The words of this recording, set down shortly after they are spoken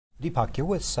Deepak, you're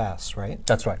with SAS, right?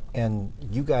 That's right. And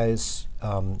you guys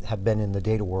have been in the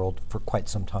data world for quite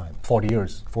some time. 40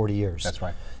 years. 40 years. That's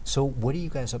right. So what are you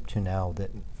guys up to now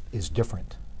that is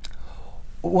different?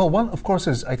 Well, one, of course,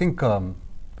 is, I think,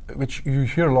 which you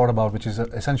hear a lot about, which is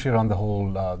essentially around the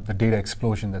whole, the data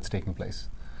explosion that's taking place.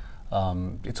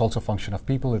 It's also a function of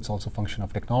people, it's also a function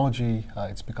of technology.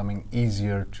 It's becoming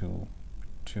easier to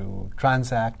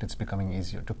transact, it's becoming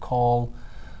easier to call.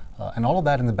 And all of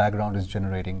that in the background is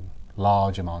generating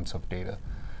large amounts of data.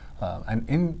 And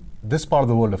in this part of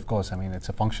the world, of course, I mean, it's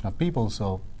a function of people,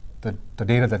 so the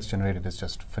data that's generated is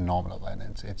just phenomenal, and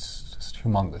it's just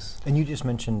humongous. And you just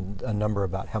mentioned a number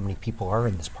about how many people are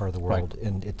in this part of the world, right.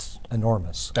 And it's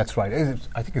enormous. That's right.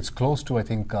 I think it's close to,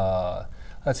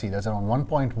 let's see, there's around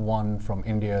 1.1 from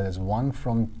India, there's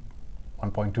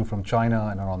 1.2 from China,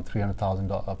 and around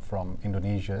 300,000 from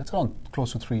Indonesia. It's around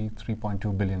close to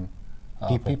 3.2 billion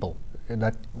people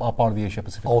that are part of the Asia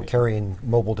Pacific all region. Carrying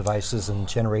mobile devices and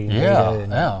generating data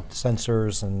and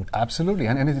sensors and absolutely.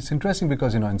 And it's interesting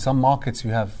because in some markets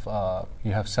you have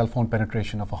cell phone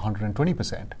penetration of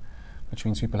 120%, which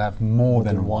means people have more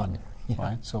than one. Yeah.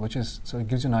 Right? So it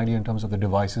gives you an idea in terms of the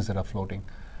devices that are floating,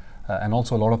 and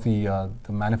also a lot of the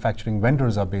manufacturing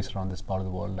vendors are based around this part of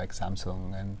the world, like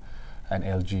Samsung and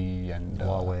LG and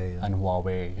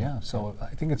Huawei. Yeah. So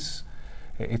I think it's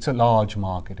a large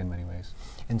market in many ways.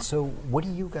 And so what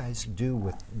do you guys do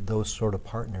with those sort of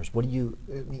partners? What do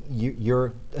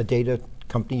you're a data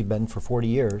company, you've been for 40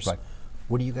 years. Right.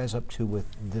 What are you guys up to with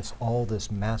all this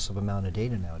massive amount of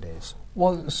data nowadays?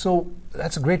 Well, so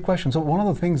that's a great question. So one of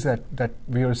the things that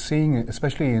we are seeing,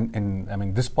 especially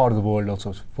in this part of the world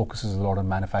also focuses a lot on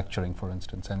manufacturing, for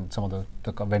instance, and some of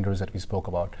the vendors that we spoke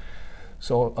about.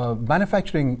 So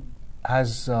manufacturing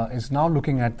is now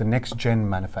looking at the next gen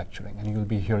manufacturing, and you'll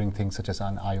be hearing things such as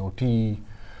an IoT,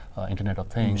 Internet of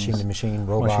Things, machine to machine,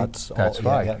 robots. That's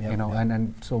right.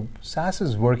 And so SAS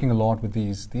is working a lot with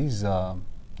these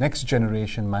next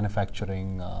generation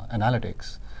manufacturing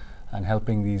analytics, and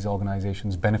helping these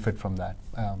organizations benefit from that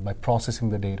by processing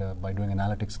the data, by doing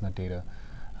analytics in the data,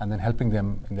 and then helping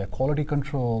them in their quality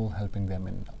control, helping them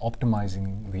in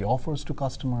optimizing the offers to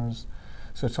customers.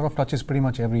 So it sort of touches pretty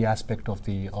much every aspect of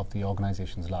the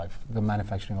organization's life, the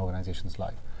manufacturing organization's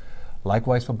life.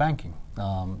 Likewise for banking.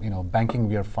 Banking,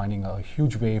 we are finding a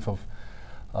huge wave of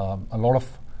a lot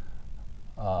of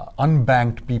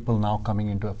unbanked people now coming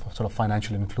into a sort of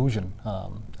financial inclusion,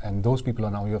 and those people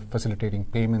are now facilitating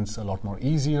payments a lot more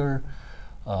easier.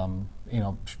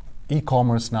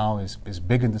 E-commerce now is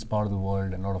big in this part of the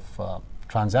world, and a lot of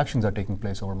transactions are taking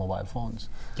place over mobile phones.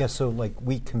 Yeah, so like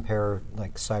we compare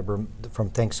like from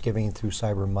Thanksgiving through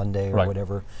Cyber Monday or right.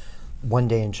 whatever. One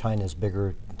day in China is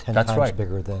bigger, 10 That's times right.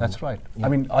 bigger than... That's right. Yeah. I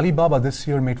mean, Alibaba this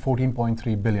year made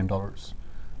 $14.3 billion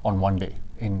on one day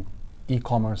in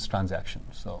e-commerce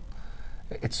transactions. So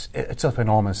it's a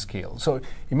enormous scale. So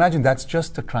imagine that's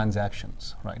just the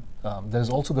transactions, right? There's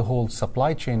also the whole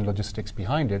supply chain logistics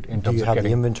behind it in terms of Do you have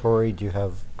the inventory? Do you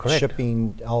have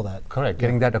shipping? All that? Correct.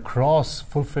 Getting that across,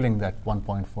 fulfilling that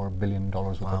 $1.4 billion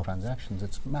worth of transactions.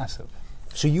 It's massive.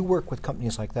 So you work with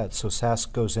companies like that. So SAS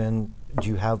goes in. Do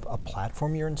you have a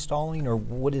platform you're installing, or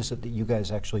what is it that you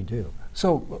guys actually do?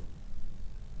 So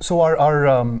our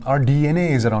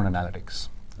DNA is around analytics.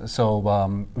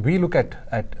 So we look at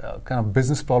kind of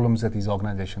business problems that these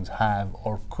organizations have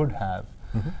or could have,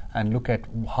 and look at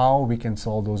how we can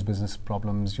solve those business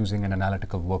problems using an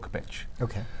analytical workbench.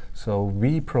 Okay. So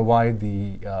we provide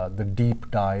the deep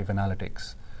dive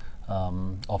analytics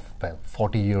of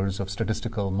 40 years of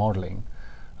statistical modeling.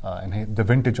 And the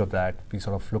vintage of that, we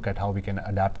sort of look at how we can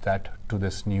adapt that to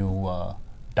this new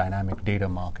dynamic data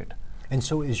market. And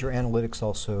so is your analytics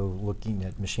also looking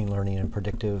at machine learning and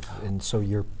predictive, and so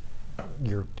you're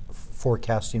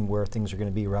forecasting where things are going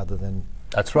to be rather than...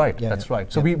 That's right, that's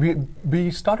right. So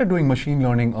we started doing machine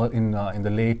learning in the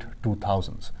late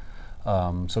 2000s.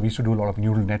 So we used to do a lot of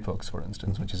neural networks, for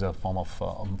instance, which is a form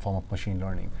of machine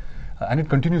learning. And it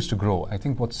continues to grow. I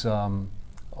think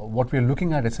what we're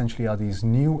looking at essentially are these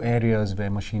new areas where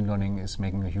machine learning is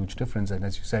making a huge difference. And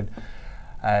as you said,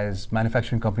 as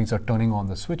manufacturing companies are turning on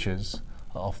the switches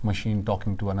of machine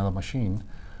talking to another machine,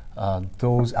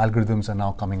 those algorithms are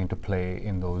now coming into play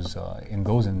in those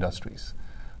industries,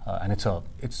 and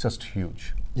it's just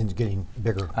huge. It's getting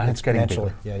bigger. And it's getting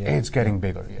bigger. Yeah. It's getting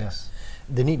bigger. Yes.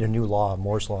 Yeah. They need a new law.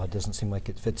 Moore's law. It doesn't seem like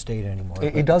it fits data anymore.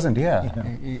 It doesn't. Yeah.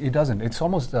 It doesn't. It's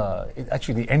almost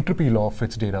actually the entropy law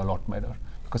fits data a lot better,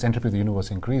 because entropy of the universe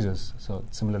increases. So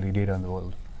similarly, data in the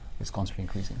world is constantly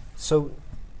increasing. So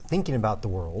thinking about the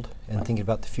world and thinking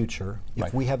about the future,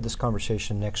 if we have this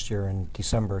conversation next year in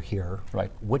December here,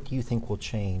 what do you think will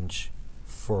change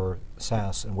for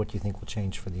SAS, and what do you think will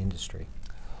change for the industry?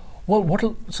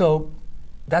 Well, so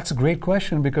that's a great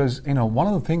question, because one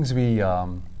of the things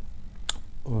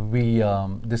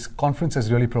this conference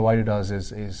has really provided us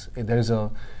is there's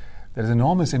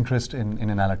enormous interest in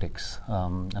analytics,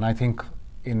 and I think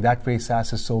in that way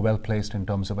SAS is so well placed in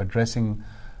terms of addressing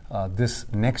this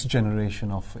next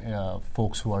generation of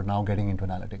folks who are now getting into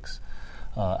analytics,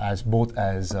 as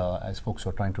folks who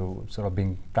are trying to sort of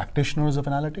being practitioners of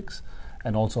analytics,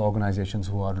 and also organizations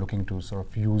who are looking to sort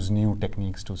of use new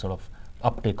techniques to sort of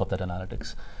uptake of that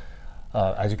analytics.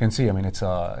 As you can see, I mean,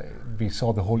 we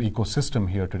saw the whole ecosystem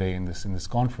here today in this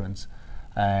conference,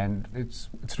 and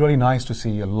it's really nice to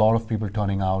see a lot of people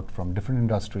turning out from different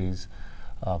industries,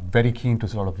 very keen to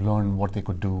sort of learn what they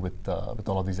could do with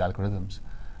all of these algorithms.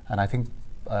 And I think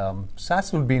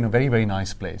SAS will be in a very, very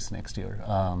nice place next year,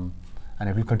 and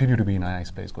it will continue to be in a nice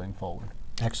place going forward.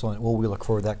 Excellent. Well, we look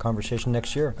forward to that conversation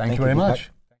next year. Thank you very much.